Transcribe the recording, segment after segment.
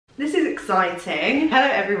This is exciting. Hello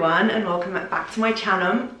everyone and welcome back to my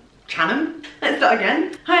channel. Let's start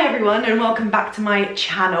again. Hi everyone and welcome back to my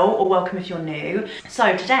channel, or welcome if you're new.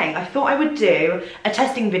 So today I thought I would do a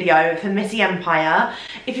testing video for Missy Empire.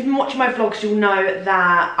 If you've been watching my vlogs, you'll know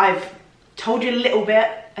that I've told you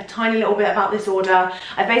a tiny little bit about this order.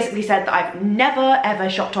 I basically said that I've never ever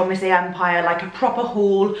shopped on Missy Empire, like a proper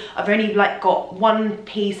haul. I've only like got one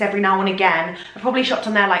piece every now and again. I've probably shopped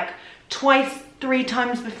on there like twice, 3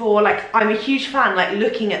 times before. Like, I'm a huge fan, like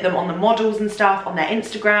looking at them on the models and stuff, on their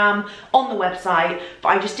Instagram, on the website, but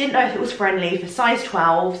I just didn't know if it was friendly for size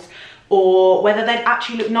 12s or whether they'd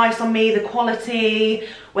actually look nice on me, the quality,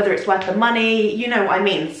 whether it's worth the money, you know what I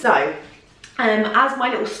mean. So, as my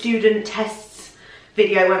little student tests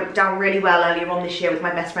video went down really well earlier on this year with my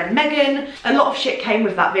best friend Megan, a lot of shit came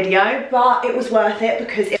with that video, but it was worth it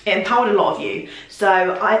because it empowered a lot of you.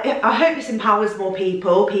 So I hope this empowers more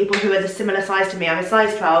people who are the similar size to me. I'm a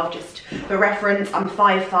size 12, just for reference. I'm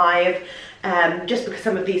 5'5", just because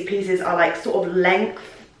some of these pieces are like sort of length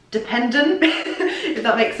dependent, if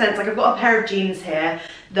that makes sense. Like, I've got a pair of jeans here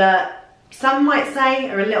that some might say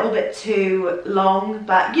are a little bit too long,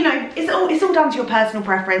 but you know, it's all down to your personal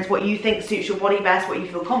preference, what you think suits your body best, what you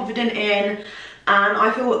feel confident in, and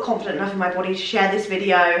I feel confident enough in my body to share this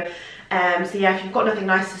video. So yeah, if you've got nothing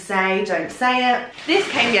nice to say, don't say it. This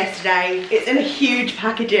came yesterday. It's in a huge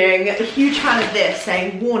packaging. A huge fan of this,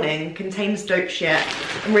 saying warning, contains dope shit.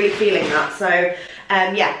 I'm really feeling that. So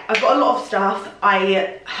yeah, I've got a lot of stuff.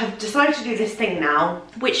 I have decided to do this thing now,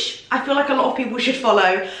 which I feel like a lot of people should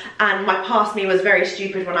follow, and my past me was very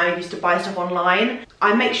stupid when I used to buy stuff online.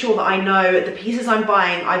 I make sure that I know the pieces I'm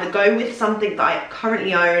buying either go with something that I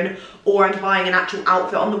currently own, or I'm buying an actual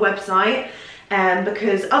outfit on the website.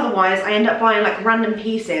 Because otherwise I end up buying like random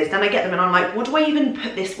pieces, then I get them and I'm like, what do I even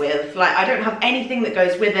put this with? Like, I don't have anything that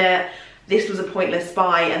goes with it. This was a pointless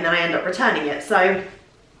buy, and then I end up returning it. So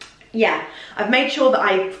yeah, I've made sure that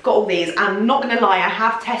I've got all these. I'm not gonna lie, I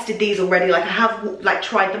have tested these already. Like, I have like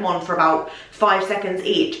tried them on for about 5 seconds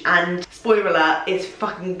each, and spoiler alert, it's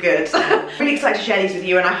fucking good. I'm really excited to share these with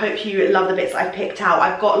you, and I hope you love the bits that I've picked out.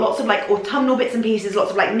 I've got lots of like autumnal bits and pieces,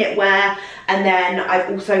 lots of like knitwear, and then I've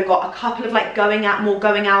also got a couple of like more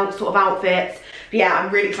going out sort of outfits. But yeah,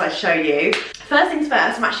 I'm really excited to show you. First things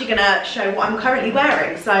first, I'm actually gonna show what I'm currently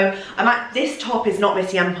wearing. So this top is not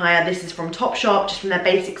Missy Empire, this is from Topshop, just from their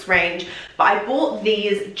basics range. But I bought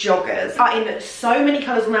these joggers. They are in so many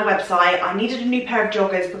colours on their website. I needed a new pair of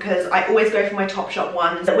joggers because I always go for my Topshop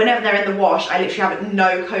ones. Whenever they're in the wash, I literally have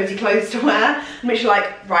no cozy clothes to wear. I'm literally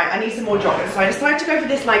like, right, I need some more joggers. So I decided to go for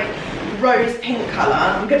this like rose pink colour.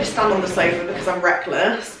 I'm gonna stand on the sofa because I'm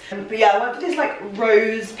reckless. But yeah, I went for this like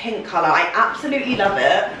rose pink colour. I absolutely love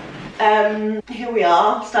it. Here we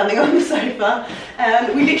are, standing on the sofa.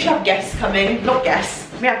 We literally have guests coming, not guests.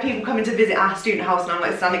 We have people coming to visit our student house, and I'm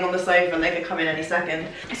like standing on the sofa and they could come in any second.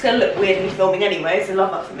 It's gonna look weird me filming anyway, so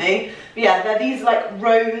love that for me. But yeah, they're these like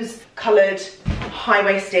rose coloured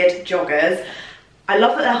high-waisted joggers. I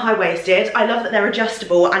love that they're high-waisted. I love that they're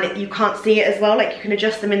adjustable, and you can't see it as well. Like, you can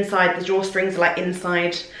adjust them inside. The drawstrings are like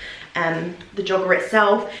inside the jogger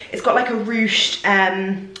itself. It's got like a ruched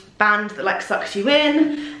band that like sucks you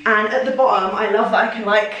in, and at the bottom I love that I can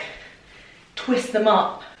like twist them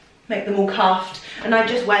up, make them all cuffed, and I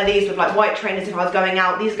just wear these with like white trainers if I was going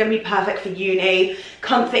out. These are going to be perfect for uni.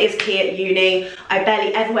 Comfort is key at uni. I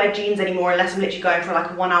barely ever wear jeans anymore unless I'm literally going for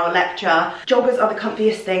like a 1-hour lecture. Joggers are the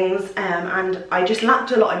comfiest things, and I just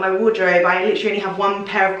lacked a lot in my wardrobe. I literally only have one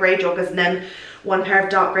pair of grey joggers and then one pair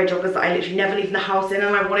of dark grey joggers that I literally never leave the house in,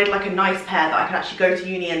 and I wanted like a nice pair that I could actually go to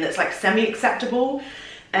uni in that's like semi-acceptable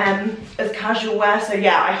as casual wear. So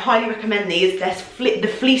yeah, I highly recommend these. The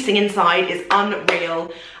fleecing inside is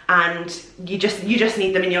unreal, and you just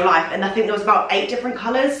need them in your life. And I think there was about 8 different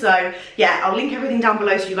colours. So yeah, I'll link everything down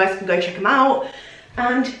below so you guys can go check them out.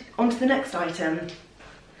 And on to the next item.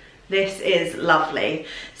 This is lovely.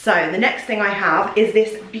 So the next thing I have is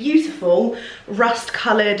this beautiful rust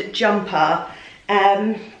coloured jumper.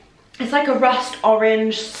 It's like a rust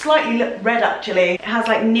orange, slightly red actually. It has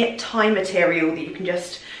like knit tie material that you can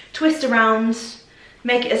just twist around,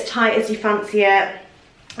 make it as tight as you fancy it.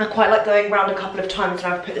 I quite like going around a couple of times,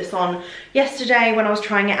 and I've put this on yesterday when I was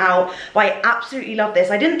trying it out, but I absolutely love this.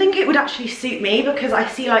 I didn't think it would actually suit me because I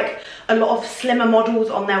see like a lot of slimmer models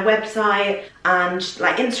on their website and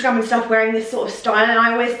like Instagram and stuff wearing this sort of style, and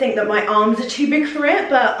I always think that my arms are too big for it,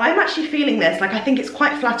 but I'm actually feeling this. Like, I think it's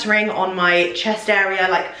quite flattering on my chest area,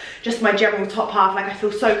 like just my general top half. Like, I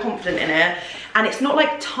feel so confident in it, and it's not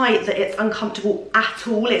like tight that it's uncomfortable at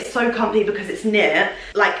all. It's so comfy because it's knit.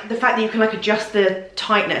 Like, the fact that you can like adjust the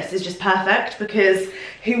tightness is just perfect, because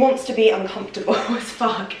who wants to be uncomfortable as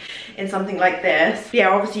fuck in something like this. But yeah,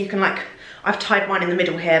 obviously you can like, I've tied mine in the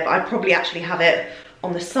middle here, but I'd probably actually have it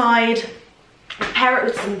on the side. Pair it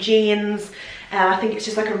with some jeans. I think it's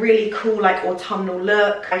just like a really cool like autumnal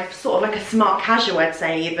look. Sort of like a smart casual, I'd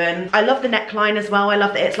say even. I love the neckline as well. I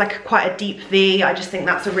love that it's like quite a deep V. I just think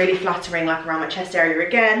that's a really flattering like around my chest area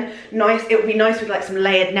again. Nice, it would be nice with like some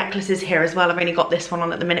layered necklaces here as well. I've only got this one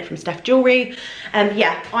on at the minute from Steph Jewelry.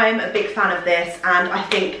 Yeah, I'm a big fan of this and I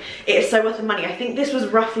think it is so worth the money. I think this was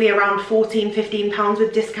roughly around £14–15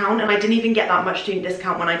 with discount, and I didn't even get that much student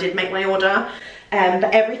discount when I did make my order.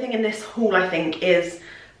 But everything in this haul I think is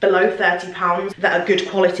below £30 that are good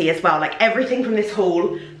quality as well. Like everything from this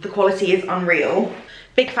haul, the quality is unreal.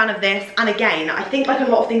 Big fan of this, and again, I think like a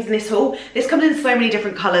lot of things in this haul, this comes in so many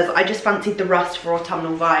different colours. I just fancied the rust for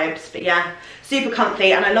autumnal vibes, but yeah, super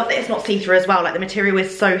comfy, and I love that it's not see-through as well. Like the material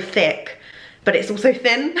is so thick, but it's also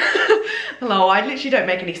thin. Hello, I literally don't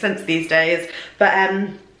make any sense these days, but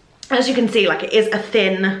as you can see, like it is a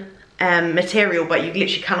thin material, but you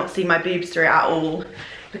literally cannot see my boobs through it at all,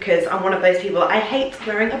 because I'm one of those people, I hate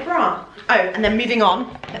wearing a bra. Oh, and then moving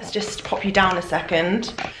on, let's just pop you down a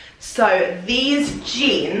second. So these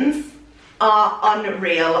jeans are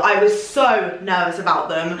unreal. I was so nervous about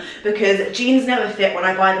them because jeans never fit when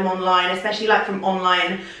I buy them online, especially like from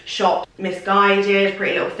online shops. Misguided,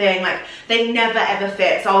 Pretty Little Thing, like they never ever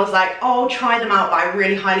fit. So I was like, oh, I'll try them out, but I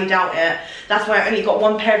really highly doubt it. That's why I only got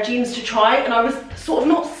one pair of jeans to try, and I was sort of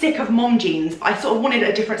not sick of mom jeans, but I sort of wanted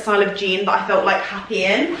a different style of jean that I felt like happy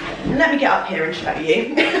in. And let me get up here and show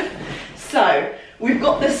you. So we've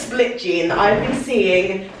got the split jean that I've been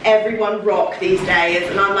seeing everyone rock these days,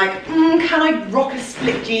 and I'm like, can I rock a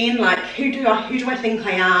split jean? Like, who do I think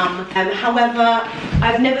I am? However,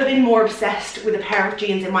 I've never been more obsessed with a pair of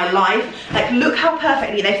jeans in my life. Like, look how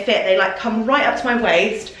perfectly they fit. They like come right up to my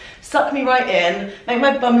waist, suck me right in, make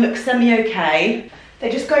my bum look semi-okay.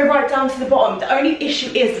 They just go right down to the bottom. The only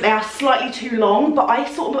issue is that they are slightly too long, but I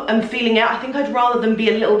sort of am feeling it. I think I'd rather them be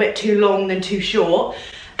a little bit too long than too short.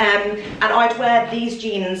 And I'd wear these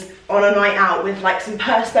jeans on a night out with like some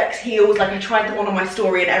Perspex heels. Like I tried them on my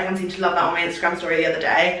story and everyone seemed to love that on my Instagram story the other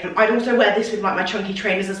day. I'd also wear this with like my chunky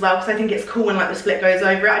trainers as well, because I think it's cool when like the split goes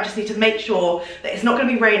over it. I just need to make sure that it's not going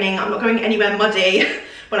to be raining. I'm not going anywhere muddy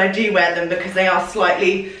when I do wear them, because they are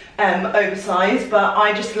slightly oversized, but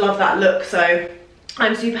I just love that look. So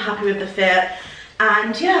I'm super happy with the fit,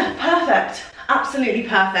 and yeah, perfect. Absolutely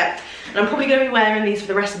perfect. And I'm probably going to be wearing these for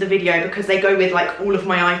the rest of the video because they go with like all of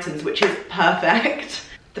my items, which is perfect.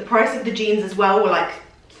 The price of the jeans as well were like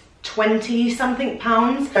 20 something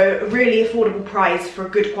pounds, so a really affordable price for a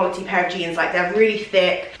good quality pair of jeans. Like they're really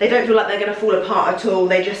thick, they don't feel like they're going to fall apart at all,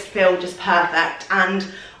 they just feel just perfect. And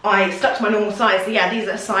I stuck to my normal size, so yeah, these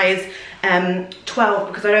are size 12,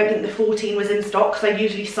 because I don't think the 14 was in stock, because I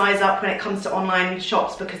usually size up when it comes to online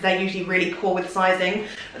shops because they're usually really poor with sizing.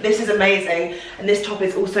 But this is amazing, and this top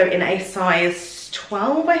is also in a size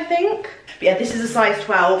 12, I think. But yeah, this is a size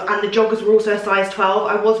 12, and the joggers were also a size 12.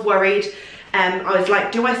 I was worried, I was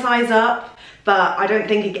like, do I size up? But I don't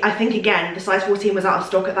think, I think again, the size 14 was out of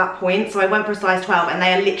stock at that point, so I went for a size 12, and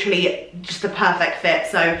they are literally just the perfect fit.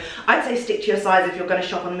 So I'd say stick to your size if you're going to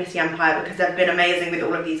shop on Missy Empire, because they've been amazing with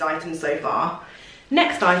all of these items so far.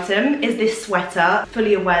 Next item is this sweater.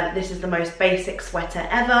 Fully aware that this is the most basic sweater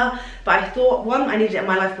ever, but I thought, one, I needed it in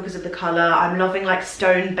my life because of the colour. I'm loving like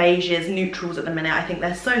stone beiges, neutrals at the minute. I think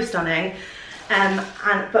they're so stunning.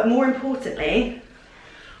 But more importantly,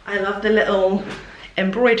 I love the little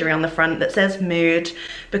embroidery on the front that says mood,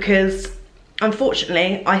 because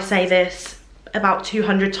unfortunately I say this about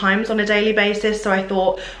 200 times on a daily basis, so I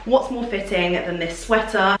thought, what's more fitting than this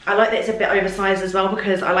sweater? I like that it's a bit oversized as well,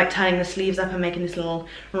 because I like turning the sleeves up and making this little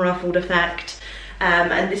ruffled effect,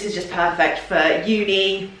 and this is just perfect for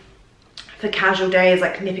uni, for casual days,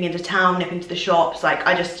 like nipping into town, nipping to the shops. Like,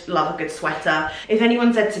 I just love a good sweater. If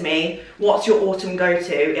anyone said to me, what's your autumn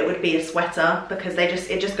go-to, it would be a sweater, because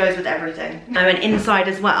it just goes with everything. And inside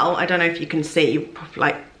as well, I don't know if you can see,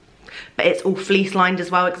 like, but it's all fleece lined as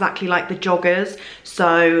well, exactly like the joggers.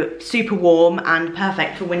 So super warm and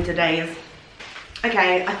perfect for winter days.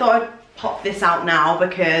 Okay, I thought I'd pop this out now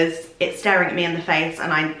because it's staring at me in the face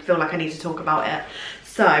and I feel like I need to talk about it.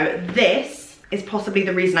 So this is possibly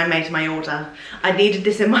the reason I made my order. I needed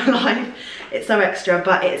this in my life. It's so extra,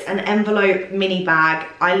 but it's an envelope mini bag.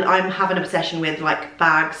 I have an obsession with like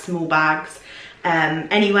bags, small bags.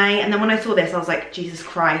 Anyway, and then when I saw this I was like, Jesus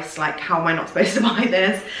Christ, like how am I not supposed to buy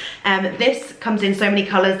this? This comes in so many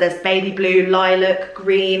colours. There's baby blue, lilac,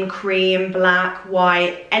 green, cream, black,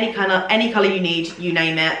 white, any colour you need, you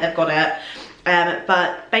name it, they've got it.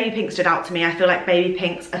 but baby pink stood out to me. I feel like baby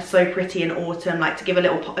pinks are so pretty in autumn, like to give a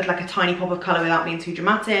little pop, like a tiny pop of colour without being too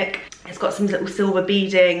dramatic. It's got some little silver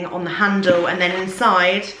beading on the handle, and then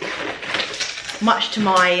inside, much to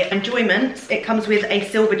my enjoyment, it comes with a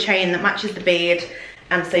silver chain that matches the bead,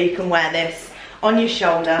 and so you can wear this on your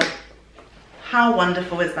shoulder. How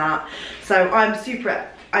wonderful is that? So I'm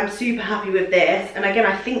super happy with this, and again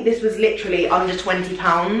I think this was literally under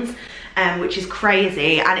 £20, which is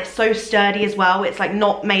crazy, and it's so sturdy as well. It's like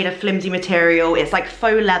not made of flimsy material, it's like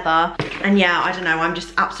faux leather, and yeah, I don't know, I'm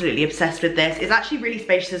just absolutely obsessed with this. It's actually really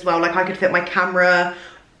spacious as well, like I could fit my camera,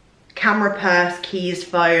 purse, keys,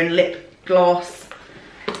 phone, lip gloss,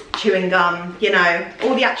 chewing gum, you know,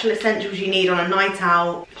 all the actual essentials you need on a night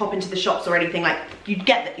out, pop into the shops or anything, like you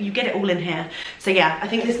get it all in here. So yeah, I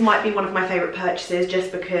think this might be one of my favourite purchases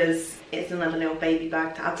just because it's another little baby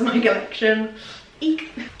bag to add to my collection.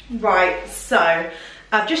 Eek. Right, so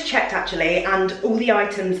I've just checked actually, and all the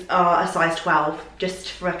items are a size 12,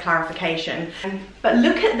 just for a clarification. But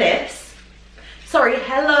look at this. Sorry,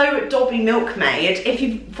 hello Dobby Milkmaid. If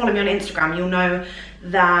you follow me on Instagram, you'll know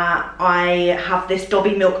that I have this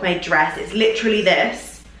Dobby Milkmaid dress. It's literally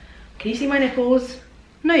this. Can you see my nipples?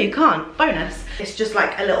 No, you can't. Bonus. It's just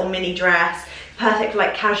like a little mini dress, perfect for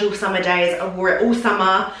like casual summer days. I wore it all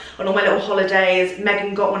summer on all my little holidays.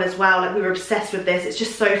 Megan got one as well. Like we were obsessed with this. It's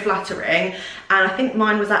just so flattering. And I think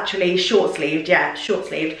mine was actually short sleeved. Yeah, short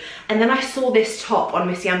sleeved. And then I saw this top on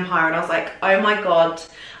Missy Empire and I was like, oh my God,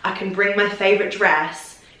 I can bring my favorite dress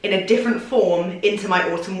in a different form into my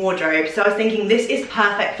autumn wardrobe. So I was thinking this is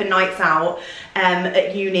perfect for nights out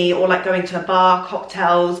at uni, or like going to a bar,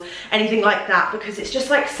 cocktails, anything like that, because it's just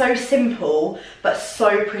like so simple but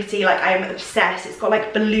so pretty. Like I'm obsessed. It's got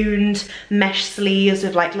like ballooned mesh sleeves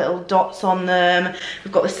with like little dots on them.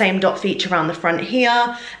 We've got the same dot feature around the front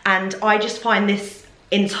here, and I just find this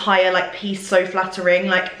entire like piece so flattering.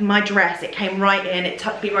 Like my dress, it came right in, it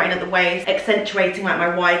tucked me right in at the waist, accentuating like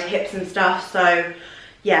my wide hips and stuff. So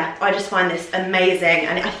yeah, I just find this amazing,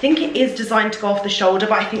 and I think it is designed to go off the shoulder,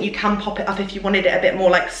 but I think you can pop it up if you wanted it a bit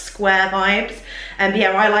more like square vibes. But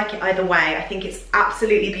yeah, I like it either way. I think it's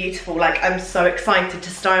absolutely beautiful. Like I'm so excited to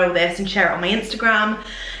style this and share it on my Instagram.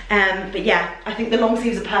 But yeah, I think the long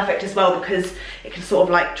sleeves are perfect as well because it can sort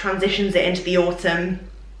of like transitions it into the autumn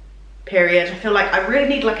period. I feel like I really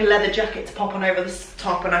need like a leather jacket to pop on over the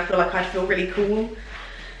top, and I feel like I feel really cool.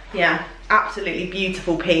 Yeah, absolutely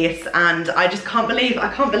beautiful piece, and I just can't believe it.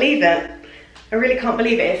 I really can't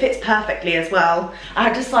believe it. It fits perfectly as well. I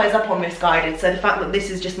had to size up on Misguided, so the fact that this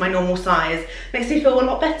is just my normal size makes me feel a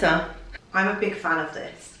lot better. I'm a big fan of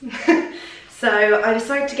this. So I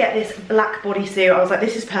decided to get this black bodysuit. I was like,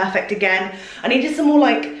 this is perfect again. I needed some more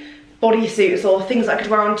like bodysuits or things I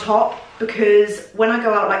could wear on top, because when I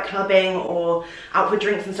go out like clubbing or out for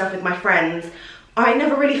drinks and stuff with my friends, I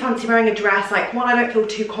never really fancy wearing a dress. Like, one, I don't feel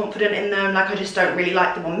too confident in them. Like, I just don't really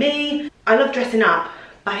like them on me. I love dressing up,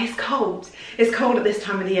 but it's cold. It's cold at this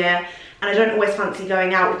time of the year, and I don't always fancy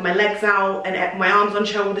going out with my legs out and my arms on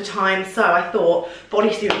show all the time. So I thought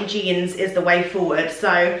bodysuit and jeans is the way forward.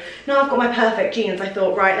 So now I've got my perfect jeans, I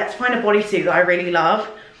thought, right, let's find a bodysuit that I really love.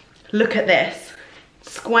 Look at this.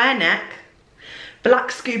 Square neck,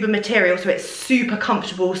 black scuba material, so it's super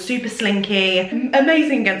comfortable, super slinky,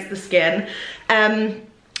 amazing against the skin.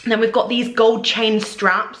 Then we've got these gold chain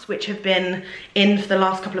straps, which have been in for the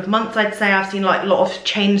last couple of months, I'd say. I've seen like a lot of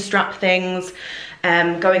chain strap things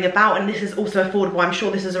going about, and this is also affordable. I'm sure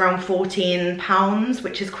this is around £14,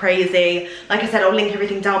 which is crazy. Like I said, I'll link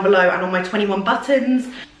everything down below, and on my 21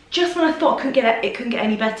 buttons. Just when I thought it couldn't get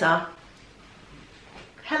any better.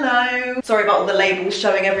 Hello. Sorry about all the labels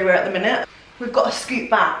showing everywhere at the minute. We've got a scoop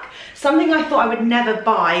back. Something I thought I would never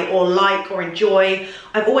buy or like or enjoy.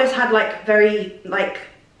 I've always had like very like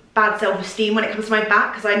bad self-esteem when it comes to my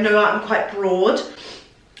back, because I know I'm quite broad.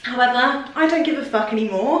 However, I don't give a fuck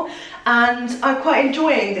anymore, and I'm quite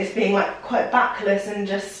enjoying this being like quite backless and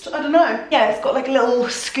just, I don't know. Yeah, it's got like a little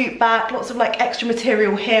scoop back, lots of like extra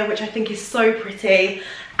material here, which I think is so pretty,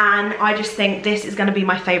 and I just think this is gonna be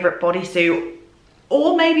my favorite bodysuit,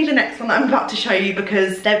 or maybe the next one that I'm about to show you,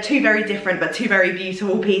 because they're two very different but two very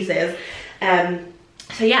beautiful pieces.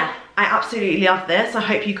 So yeah, I absolutely love this. I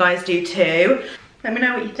hope you guys do too. Let me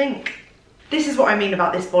know what you think. This is what I mean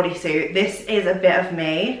about this bodysuit. This is a bit of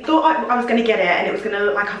me. Thought I was gonna get it and it was gonna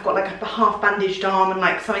look like I've got like a half bandaged arm and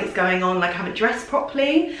like something's going on, like I haven't dressed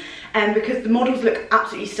properly. because the models look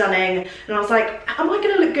absolutely stunning, and I was like, am I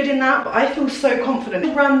gonna look good in that? But I feel so confident.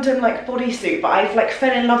 A random like bodysuit, but I've like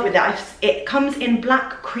fell in love with it. It comes in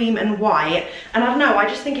black, cream and white, and I don't know, I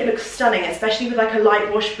just think it looks stunning, especially with like a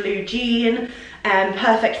light wash blue jean.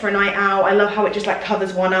 Perfect for a night out. I love how it just like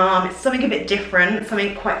covers one arm. It's something a bit different,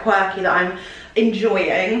 something quite quirky that I'm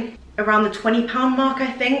enjoying. Around the £20 mark,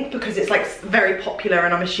 I think, because it's like very popular,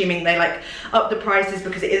 and I'm assuming they like up the prices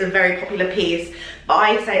because it is a very popular piece. But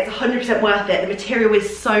I say it's 100% worth it. The material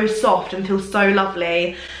is so soft and feels so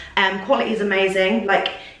lovely. Quality is amazing.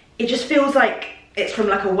 Like, it just feels like it's from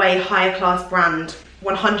like a way higher class brand.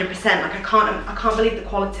 100%. Like, I can't believe the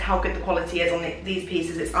quality, how good the quality is on these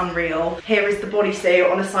pieces. It's unreal. Here is the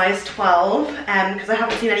bodysuit on a size 12, because I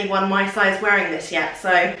haven't seen anyone my size wearing this yet,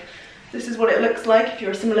 so this is what it looks like if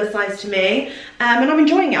you're a similar size to me. And I'm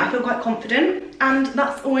enjoying it. I feel quite confident, and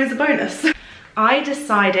that's always a bonus. I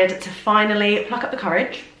decided to finally pluck up the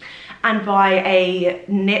courage and buy a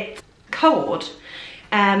knit cord.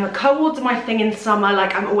 Co-ords are my thing in summer.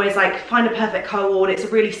 Like, I'm always like, find a perfect co-ord. It's a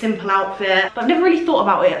really simple outfit, but I've never really thought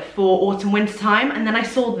about it for autumn winter time. And then I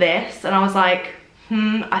saw this and I was like,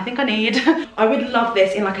 I think I need. I would love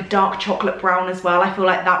this in like a dark chocolate brown as well. I feel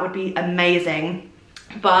like that would be amazing.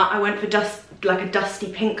 But I went for like a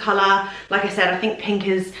dusty pink color. Like I said, I think pink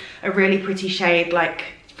is a really pretty shade, like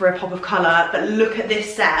for a pop of color. But look at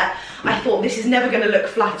this set. I thought this is never gonna look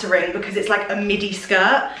flattering because it's like a midi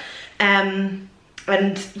skirt.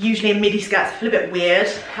 And usually a midi skirt's a little bit weird.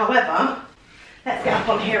 However, let's get up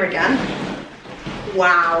on here again.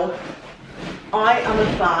 Wow, I am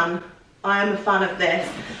a fan. I am a fan of this.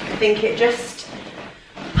 I think it's just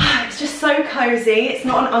so cozy. It's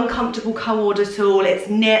not an uncomfortable co-ord at all. It's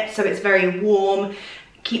knit, so it's very warm,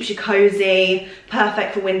 keeps you cozy,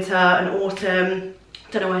 perfect for winter and autumn.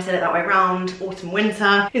 Don't know why I said it that way around, autumn,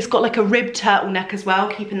 winter. It's got like a ribbed turtleneck as well,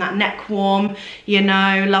 keeping that neck warm, you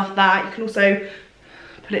know, love that. You can also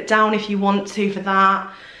put it down if you want to for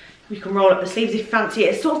that. You can roll up the sleeves if you fancy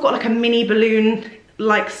it. It's sort of got like a mini balloon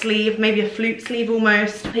like sleeve, maybe a flute sleeve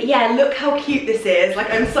almost. But yeah, look how cute this is. Like,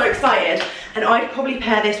 I'm so excited. And I'd probably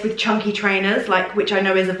pair this with chunky trainers, like, which I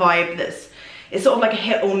know is a vibe it's sort of like a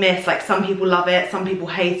hit or miss. Like, some people love it, some people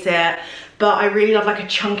hate it. But I really love like a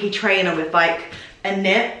chunky trainer with like a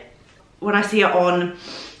knit. When I see it on,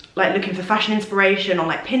 like, looking for fashion inspiration on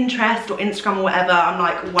like Pinterest or Instagram or whatever, I'm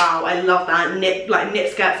like, wow, I love that.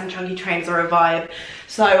 Knit skirts and chunky trainers are a vibe.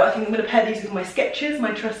 So I think I'm gonna pair these with my Skechers,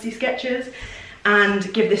 my trusty Skechers,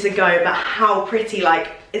 and give this a go. But how pretty, like,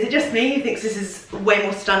 is it just me who thinks this is way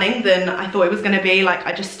more stunning than I thought it was gonna be? Like,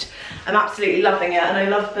 I'm absolutely loving it. And I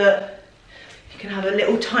love that you can have a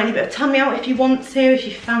little tiny bit of tummy out if you want to, if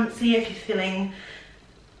you fancy, if you're feeling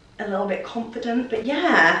a little bit confident. But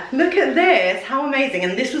yeah, look at this, how amazing.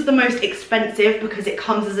 And this was the most expensive because it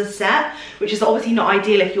comes as a set, which is obviously not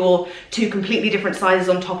ideal if you're two completely different sizes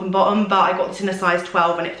on top and bottom. But I got this in a size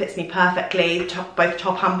 12 and it fits me perfectly, both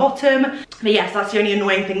top and bottom. But yes, that's the only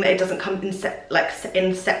annoying thing, that it doesn't come in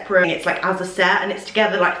separate. It's like as a set, and it's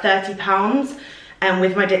together like £30, and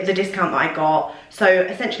with the discount that I got. So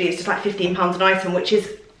essentially it's just like £15 an item, which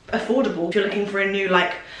is affordable if you're looking for a new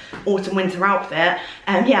like autumn winter outfit.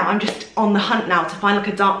 Yeah, I'm just on the hunt now to find like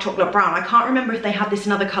a dark chocolate brown. I can't remember if they had this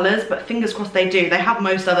in other colours, but fingers crossed they do. They have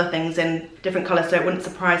most other things in different colours, so it wouldn't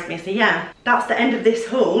surprise me. So yeah, that's the end of this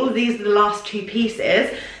haul. These are the last two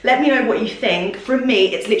pieces. Let me know what you think. From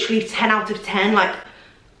me, it's literally 10 out of 10. Like,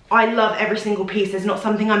 I love every single piece. There's not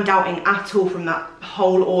something I'm doubting at all from that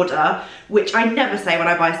whole order, which I never say when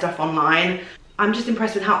I buy stuff online. I'm just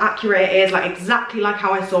impressed with how accurate it is, like exactly like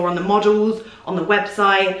how I saw on the models, on the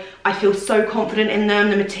website. I feel so confident in them.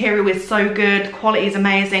 The material is so good, quality is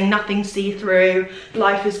amazing, nothing see-through,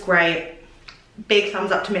 life is great. Big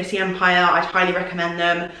thumbs up to Missy Empire, I'd highly recommend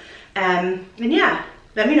them. And yeah,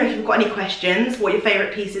 let me know if you've got any questions, what your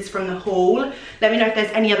favourite pieces from the haul. Let me know if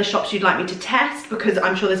there's any other shops you'd like me to test, because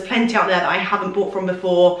I'm sure there's plenty out there that I haven't bought from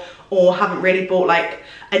before, or haven't really bought like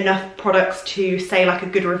enough products to say like a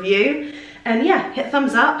good review. And yeah, hit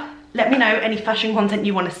thumbs up. Let me know any fashion content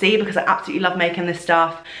you want to see, because I absolutely love making this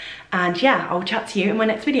stuff. And yeah, I'll chat to you in my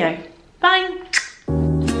next video. Bye.